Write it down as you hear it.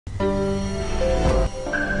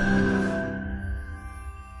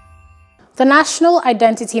The National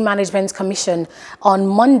Identity Management Commission on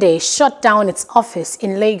Monday shut down its office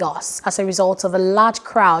in Lagos as a result of a large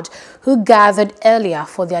crowd who gathered earlier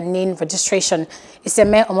for their NIN registration.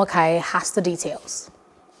 Iseme Omokai has the details.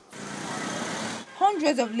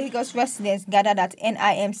 Hundreds of Lagos residents gathered at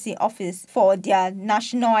NIMC office for their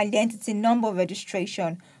National Identity Number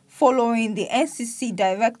registration following the NCC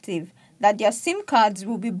directive that their SIM cards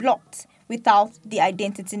will be blocked without the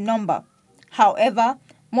identity number. However,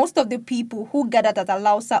 most of the people who gathered at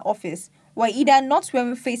Alausa office were either not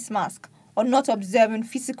wearing face masks or not observing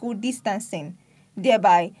physical distancing,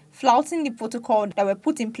 thereby flouting the protocol that were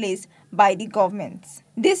put in place by the government.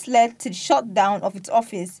 This led to the shutdown of its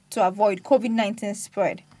office to avoid COVID-19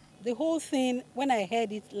 spread. The whole thing, when I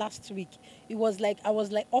heard it last week, it was like I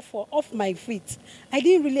was like off my feet. I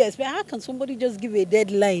didn't really expect, how can somebody just give a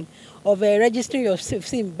deadline of registering your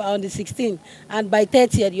SIM on the 16th, and by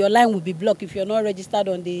 30th your line will be blocked if you're not registered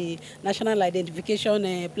on the national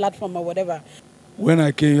identification platform or whatever. When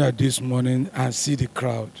I came here this morning and see the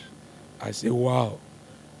crowd, I say, wow,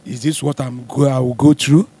 is this what I will go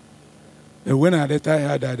through? And when I later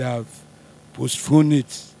heard that I've postponed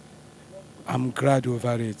it, I'm glad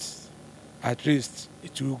over it. At least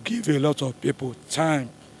it will give a lot of people time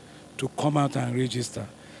to come out and register.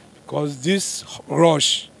 Because this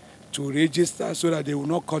rush to register so that they will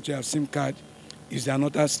not cut your SIM card is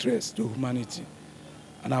another stress to humanity.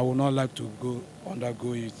 And I would not like to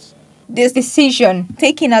undergo it. This decision,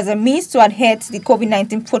 taken as a means to adhere to the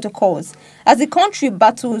COVID-19 protocols as the country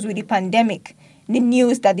battles with the pandemic. The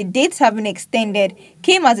news that the dates have been extended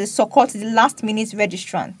came as a succor to the last-minute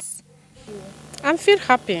registrants. I feel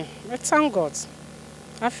happy. Thank God.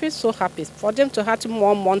 I feel so happy for them to have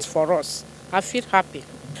more months for us. I feel happy.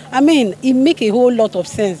 I mean, it makes a whole lot of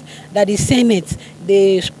sense that the Senate,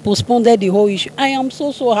 they postponed the whole issue. I am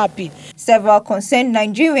so happy. Several concerned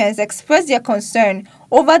Nigerians expressed their concern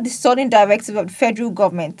over the sudden directive of the federal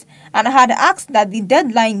government and had asked that the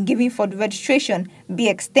deadline given for the registration be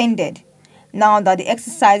extended. Now that the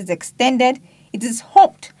exercise is extended, it is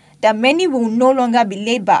hoped that many will no longer be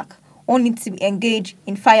laid back, only to be engaged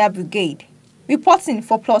in fire brigade. Reporting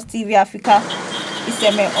for Plus TV Africa,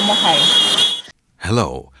 Iseme Omokai.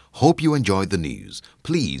 Hello, hope you enjoyed the news.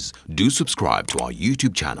 Please do subscribe to our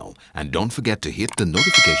YouTube channel and don't forget to hit the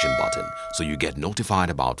notification button so you get notified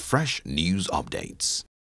about fresh news updates.